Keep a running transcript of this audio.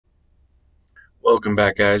Welcome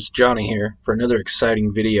back, guys. Johnny here for another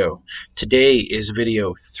exciting video. Today is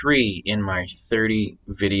video 3 in my 30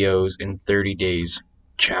 videos in 30 days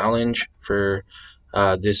challenge for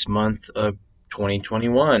this month of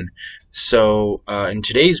 2021. In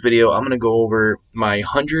today's video, I'm going to go over my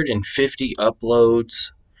 150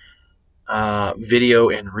 uploads video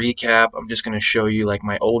and recap. I'm just going to show you like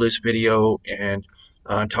my oldest video and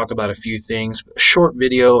talk about a few things. A short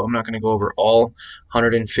video. I'm not going to go over all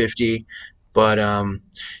 150, but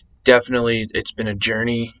definitely it's been a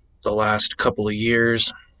journey the last couple of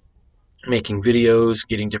years, making videos,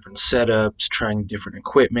 getting different setups, trying different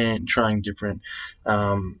equipment, trying different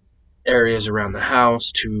areas around the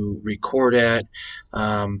house to record at,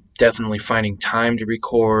 definitely finding time to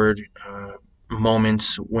record,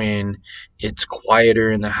 moments when it's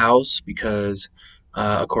quieter in the house because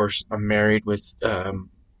of course I'm married with a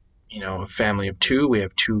family of two. We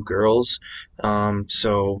have two girls.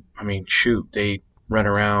 So I mean, shoot, they run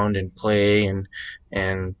around and play and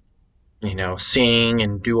sing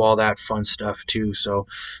and do all that fun stuff too. So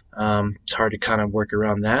it's hard to kind of work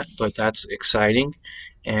around that, but that's exciting.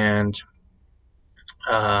 And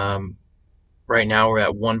um, right now we're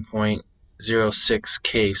at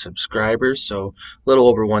 1.06K subscribers, so a little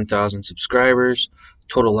over 1,000 subscribers.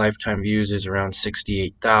 Total lifetime views is around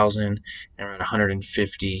 68,000 and around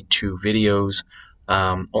 152 videos.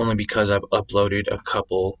 Only because I've uploaded a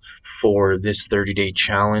couple for this 30-day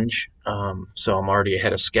challenge, so I'm already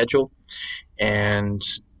ahead of schedule. And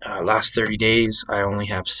last 30 days I only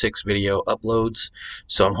have 6 video uploads,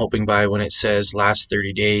 so I'm hoping by when it says last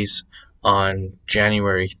 30 days on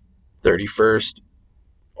January 31st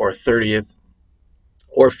or 30th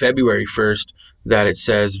or February 1st that it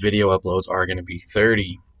says video uploads are going to be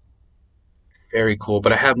 30. Very cool.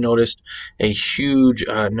 But I have noticed a huge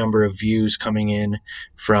number of views coming in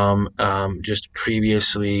from just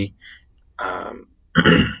previously um,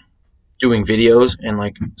 doing videos, and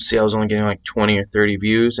like, see, I was only getting like 20 or 30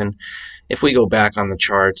 views, and if we go back on the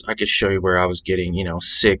charts, I could show you where I was getting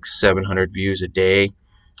 600-700 views a day,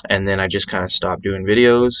 and then I just kind of stopped doing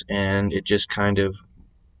videos, and it just kind of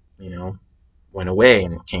went away,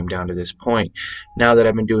 and it came down to this point. Now that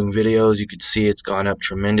I've been doing videos, you could see it's gone up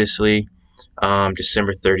tremendously.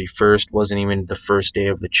 December 31st wasn't even the first day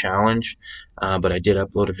of the challenge, but I did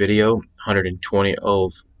upload a video. 120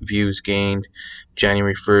 views gained.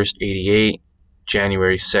 January 1st, 88.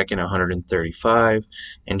 January 2nd, 135,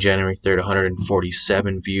 and January 3rd,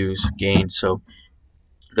 147 views gained. So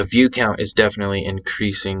the view count is definitely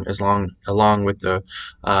increasing along with the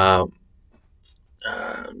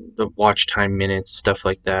watch time minutes, stuff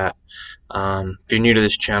like that. If you're new to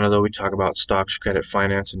this channel, though, we talk about stocks, credit,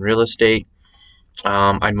 finance, and real estate.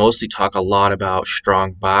 I mostly talk a lot about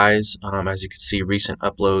strong buys. As you can see, recent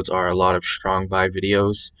uploads are a lot of strong buy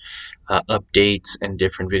videos, updates, and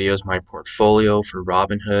different videos. My portfolio for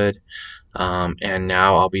Robinhood, and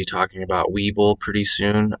now I'll be talking about Webull pretty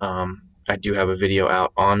soon. I do have a video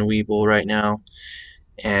out on Webull right now,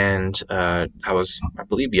 and that was, I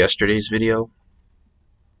believe, yesterday's video.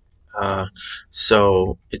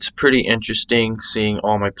 So it's pretty interesting seeing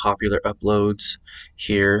all my popular uploads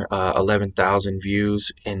here. 11,000 views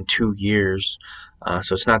in 2 years.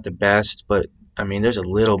 So it's not the best, but I mean, there's a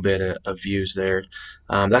little bit of views there.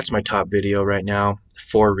 That's my top video right now.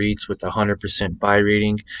 4 REITs with 100% buy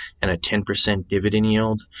rating and a 10% dividend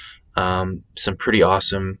yield. Some pretty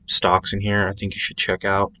awesome stocks in here I think you should check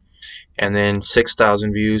out. And then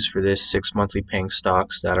 6,000 views for this 6 monthly paying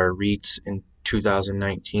stocks that are REITs in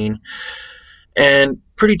 2019. And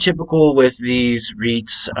pretty typical with these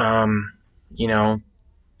REITs,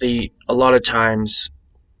 they a lot of times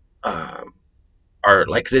are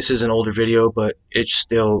like, this is an older video, but it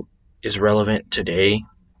still is relevant today.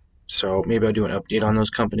 So maybe I'll do an update on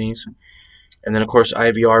those companies. And then of course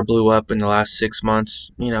IVR blew up in the last 6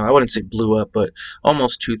 months. I wouldn't say blew up, but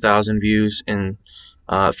almost 2,000 views in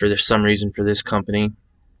for some reason for this company.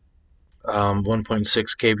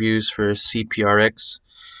 1.6K views for CPRX.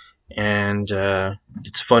 And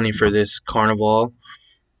it's funny, for this Carnival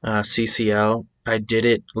CCL, I did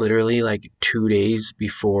it literally like 2 days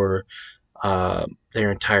before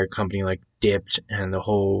their entire company like dipped, and the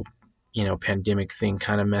whole pandemic thing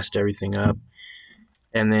kind of messed everything up.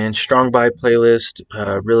 And then strong buy playlist,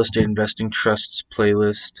 real estate investing trusts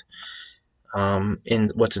playlist,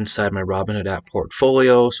 in what's inside my Robinhood app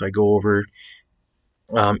portfolio. So I go over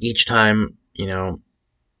each time,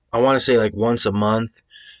 I want to say like once a month,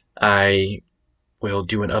 I will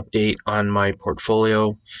do an update on my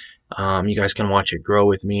portfolio. You guys can watch it grow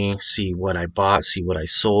with me, see what I bought, see what I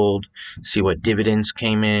sold, see what dividends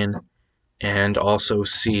came in, and also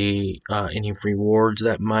see any rewards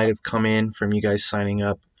that might have come in from you guys signing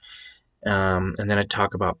up. And then I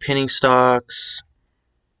talk about penny stocks,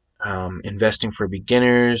 investing for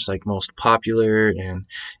beginners, like most popular, and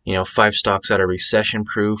 5 stocks that are recession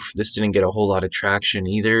proof. This didn't get a whole lot of traction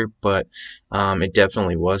either, but it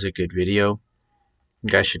definitely was a good video. You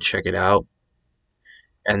guys should check it out.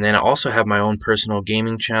 And then I also have my own personal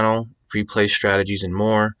gaming channel, replay strategies and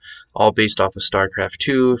more, all based off of StarCraft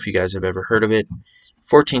 2, if you guys have ever heard of it.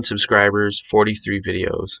 14 subscribers, 43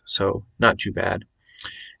 videos, so not too bad.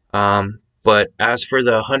 But as for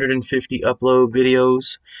the 150 upload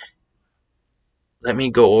videos, let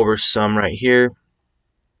me go over some right here,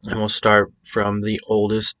 and we'll start from the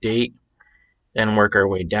oldest date and work our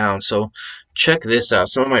way down. So check this out.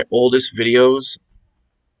 Some of my oldest videos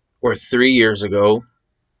were 3 years ago.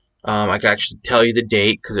 I can actually tell you the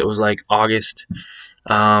date because it was like August,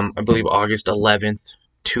 I believe August 11th,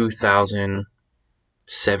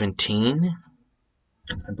 2017.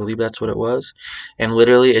 I believe that's what it was. And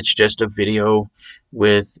literally, it's just a video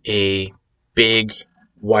with a big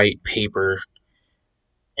white paper,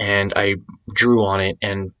 and I drew on it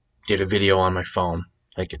and did a video on my phone.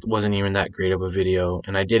 Like, it wasn't even that great of a video,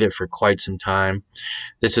 and I did it for quite some time.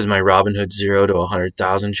 This is my Robinhood 0 to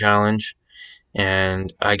 100,000 challenge,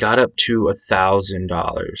 and I got up to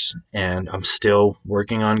 $1,000, and I'm still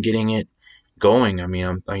working on getting it going. I mean,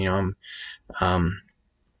 I'm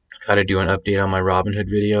got to do an update on my Robinhood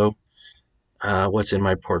video, what's in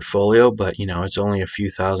my portfolio, but it's only a few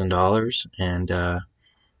 $1,000s, and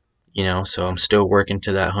so I'm still working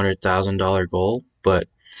to that $100,000 goal. But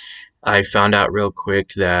I found out real quick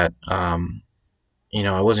that I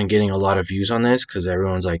wasn't getting a lot of views on this because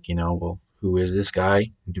everyone's like, well, who is this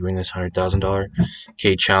guy doing this $100,000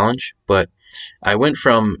 K challenge? But I went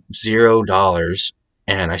from $0,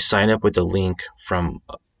 and I signed up with a link from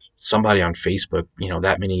somebody on Facebook,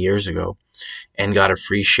 that many years ago, and got a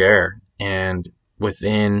free share. And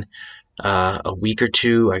within a week or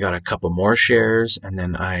two, I got a couple more shares, and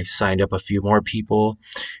then I signed up a few more people.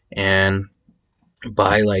 And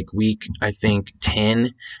by like week, I think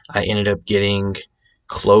 10, I ended up getting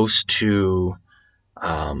close to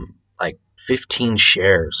like 15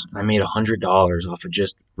 shares. I made $100 off of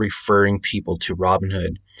just referring people to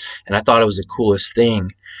Robinhood, and I thought it was the coolest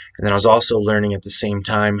thing. And then I was also learning at the same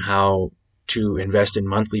time how to invest in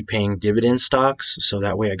monthly paying dividend stocks, so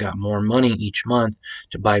that way I got more money each month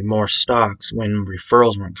to buy more stocks when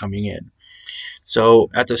referrals weren't coming in. So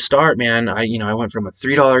at the start, man, I went from a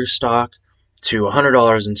 $3 stock to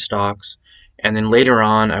 $100 in stocks, and then later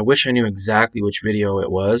on, I wish I knew exactly which video it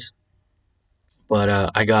was, but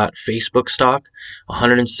I got Facebook stock,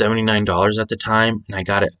 $179 at the time, and I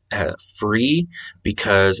got it free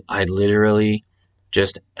because I literally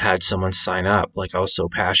just had someone sign up. Like, I was so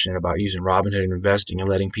passionate about using Robinhood and investing and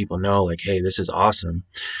letting people know, like, hey, this is awesome.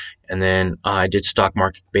 And then I did Stock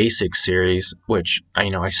Market Basics series, which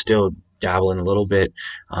I still dabble in a little bit.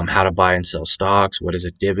 How to buy and sell stocks, what is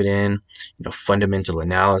a dividend, fundamental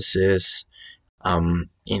analysis,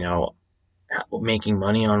 making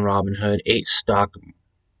money on Robinhood, 8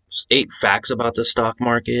 facts about the stock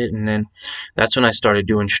market. And then that's when I started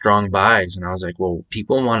doing strong buys, and I was like, well,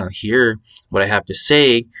 people want to hear what I have to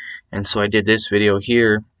say. And so I did this video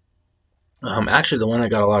here. Actually, the one that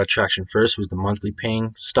got a lot of traction first was the monthly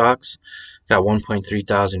paying stocks. Got 1.3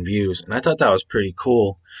 thousand views, and I thought that was pretty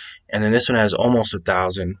cool. And then this one has almost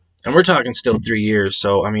 1,000, and we're talking still 3 years.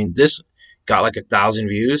 So I mean, this got like 1,000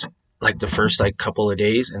 views like the first like couple of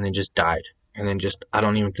days, and then just died. And then just, I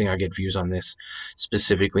don't even think I get views on this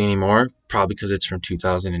specifically anymore, probably because it's from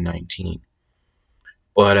 2019.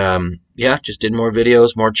 But yeah, just did more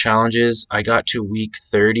videos, more challenges. I got to week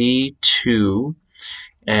 32,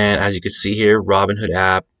 and as you can see here, Robinhood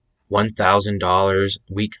app, $1,000,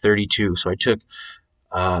 week 32. So I took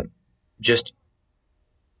just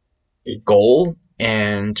a goal,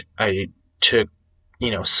 and I took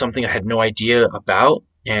something I had no idea about,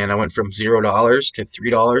 and I went from $0 to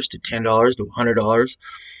 $3 to $10 to $100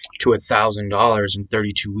 to $1,000 in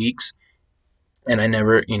 32 weeks. And I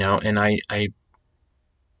never, and I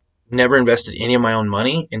never invested any of my own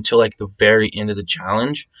money until like the very end of the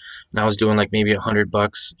challenge, and I was doing like maybe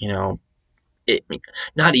 $100,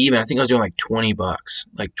 not even. I think I was doing like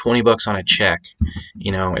 $20 on a check.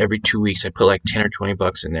 Every 2 weeks I put like 10 or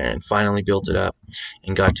 $20 in there, and finally built it up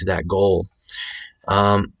and got to that goal.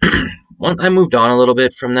 I moved on a little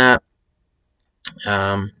bit from that.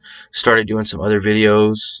 Started doing some other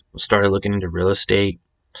videos, started looking into real estate,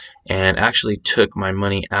 and actually took my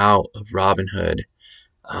money out of Robinhood.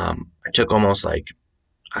 I took almost like,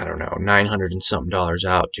 I don't know, $900 and something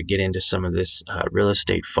out to get into some of this real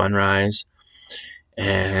estate fund rise.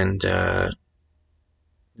 And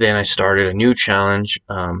then I started a new challenge,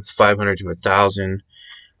 500 to 1,000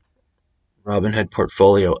 Robinhood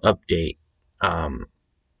portfolio update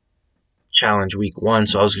challenge week 1.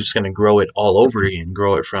 So I was just going to grow it all over again,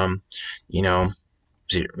 grow it from, you know,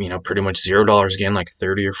 pretty much $0 again, like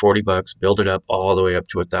 30 or 40 bucks, build it up all the way up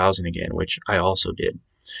to 1,000 again, which I also did.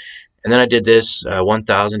 And then I did this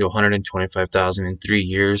 1,000 to 125,000 in 3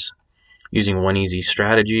 years using one easy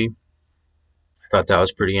strategy. I thought that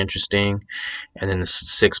was pretty interesting. And then the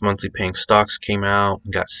 6 monthly paying stocks came out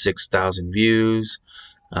and got 6,000 views.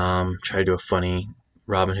 Tried to do a funny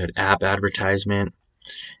Robinhood app advertisement,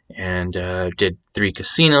 and did 3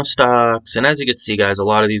 casino stocks. And as you can see, guys, a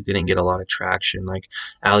lot of these didn't get a lot of traction. Like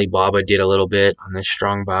Alibaba did a little bit on this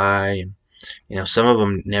strong buy, and some of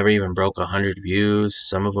them never even broke 100 views.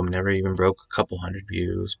 Some of them never even broke a couple hundred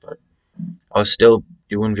views. But I was still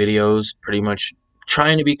doing videos, pretty much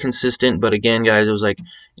trying to be consistent. But again, guys, it was like,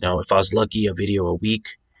 if I was lucky, a video a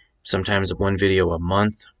week, sometimes one video a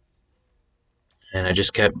month. And I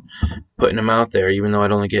just kept putting them out there, even though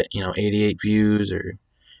I'd only get 88 views or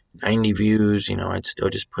 90 views. I'd still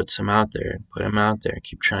just put some out there, put them out there,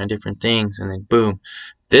 keep trying different things, and then boom,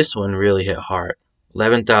 this one really hit hard.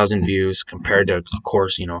 11,000 views compared to, of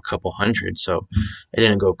course, a couple hundred. So it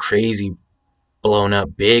didn't go crazy blown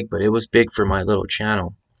up big, but it was big for my little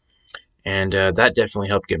channel. And that definitely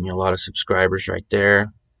helped get me a lot of subscribers right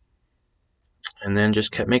there. And then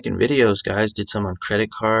just kept making videos, guys. Did some on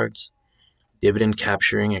credit cards, dividend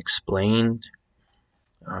capturing explained.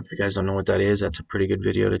 If you guys don't know what that is, that's a pretty good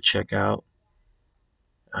video to check out.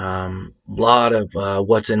 Lot of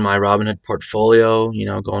what's in my Robinhood portfolio,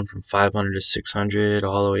 going from 500 to 600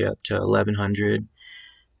 all the way up to 1100.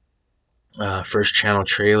 First channel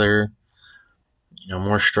trailer,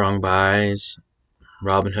 more strong buys.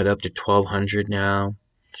 Robinhood up to 1200 now.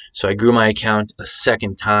 So I grew my account a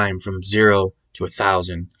second time from 0 to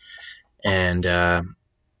 1,000, and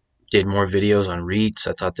did more videos on REITs.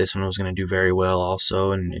 I thought this one was going to do very well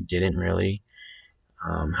also, and it didn't really.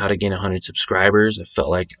 How to gain 100 subscribers. I felt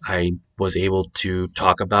like I was able to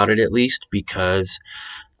talk about it at least, because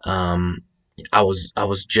I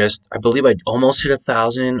believe I almost hit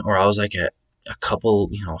 1,000, or I was like at a couple,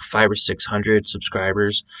 500 or 600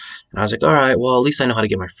 subscribers, and I was like, all right, well, at least I know how to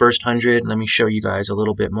get my first 100. Let me show you guys a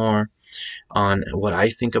little bit more on what I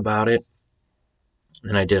think about it.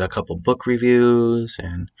 And I did a couple book reviews,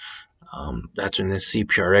 and that's when this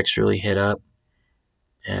CPRX really hit up,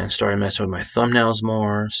 and started messing with my thumbnails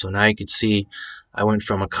more. So now you could see I went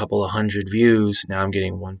from a couple of hundred views. Now I'm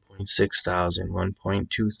getting 1.6 thousand,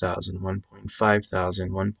 1.2 thousand, 1.5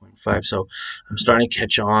 thousand, 1.5. So I'm starting to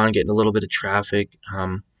catch on, getting a little bit of traffic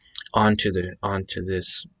onto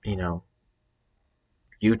this,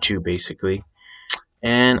 YouTube basically.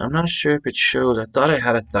 And I'm not sure if it shows. I thought I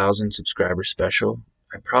had 1,000 subscriber special.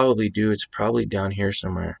 I probably do. It's probably down here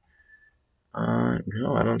somewhere.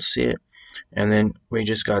 No, I don't see it. And then we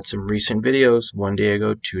just got some recent videos, 1 day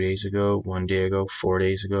ago, 2 days ago, 1 day ago, 4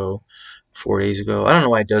 days ago, 4 days ago. I don't know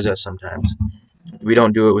why it does that sometimes. We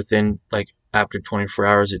don't do it within, like, after 24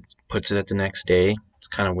 hours, it puts it at the next day. It's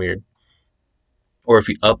kind of weird. Or if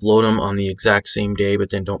you upload them on the exact same day, but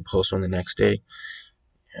then don't post on the next day.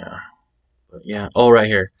 Yeah. But yeah. Oh, right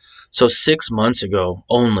here. So 6 months ago,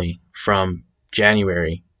 only from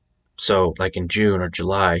January, so like in June or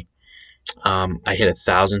July, I hit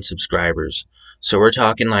 1,000 subscribers. So we're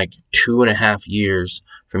talking like 2.5 years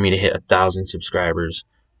for me to hit 1,000 subscribers,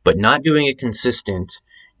 but not doing it consistent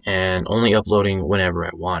and only uploading whenever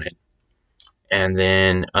I wanted. And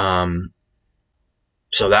then,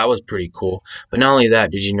 so that was pretty cool. But not only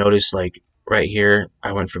that, did you notice, like, right here,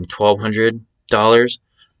 I went from $1,200.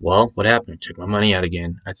 Well, what happened? I took my money out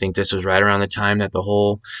again. I think this was right around the time that the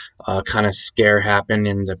whole kind of scare happened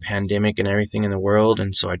in the pandemic and everything in the world.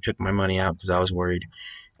 And so I took my money out because I was worried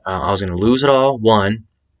I was going to lose it all, one.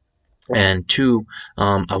 And two,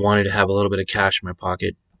 I wanted to have a little bit of cash in my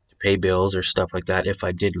pocket to pay bills or stuff like that if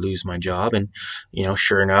I did lose my job. And,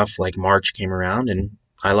 sure enough, like March came around and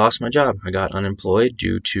I lost my job. I got unemployed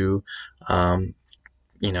due to,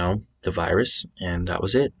 the virus, and that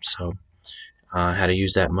was it. So I had to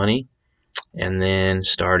use that money, and then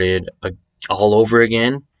started all over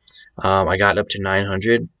again. I got up to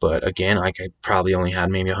 900, but again, like, I probably only had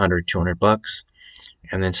maybe 100, 200 bucks,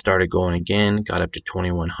 and then started going again, got up to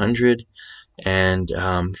 2,100. And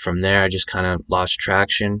from there, I just kind of lost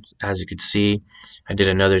traction. As you could see, I did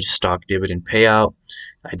another stock dividend payout.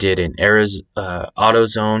 I did an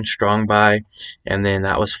AutoZone strong buy, and then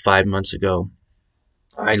that was 5 months ago.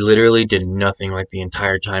 I literally did nothing like the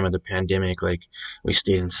entire time of the pandemic. Like, we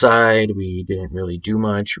stayed inside, we didn't really do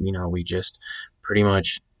much. We just pretty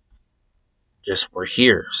much just were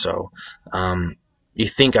here. So you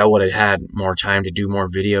think I would have had more time to do more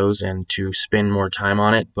videos and to spend more time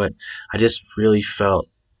on it, but I just really felt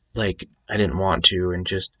like I didn't want to, and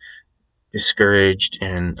just discouraged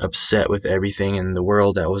and upset with everything in the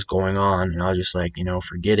world that was going on. And I was just like,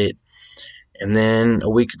 forget it. And then a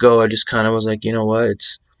week ago, I just kind of was like, you know what,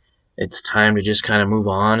 it's time to just kind of move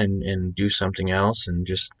on and do something else and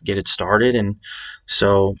just get it started. And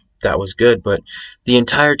so that was good. But the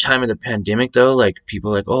entire time of the pandemic, though, like,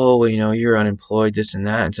 people are like, oh, well, you're unemployed, this and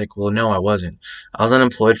that. It's like, well, no, I wasn't. I was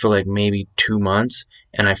unemployed for like maybe 2 months,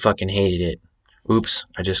 and I fucking hated it. Oops,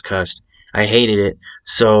 I just cussed. I hated it.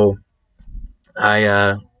 So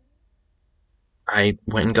I I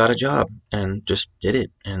went and got a job and just did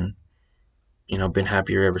it, and been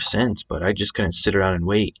happier ever since. But I just couldn't sit around and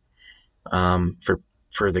wait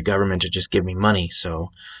for the government to just give me money. So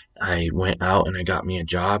I went out and I got me a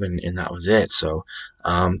job, and that was it. So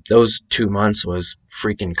those 2 months was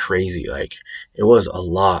freaking crazy. Like, it was a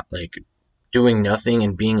lot. Like, doing nothing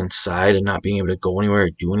and being inside and not being able to go anywhere or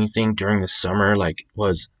do anything during the summer, like,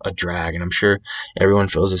 was a drag. And I'm sure everyone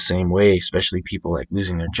feels the same way, especially people like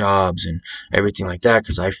losing their jobs and everything like that,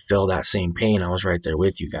 because I feel that same pain. I was right there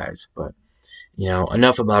with you guys. But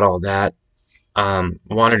enough about all that.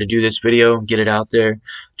 Wanted to do this video, get it out there.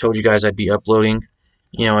 Told you guys I'd be uploading,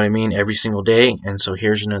 you know what I mean, every single day. And so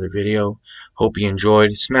here's another video. Hope you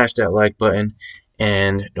enjoyed. Smash that like button,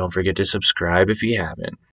 and don't forget to subscribe if you haven't.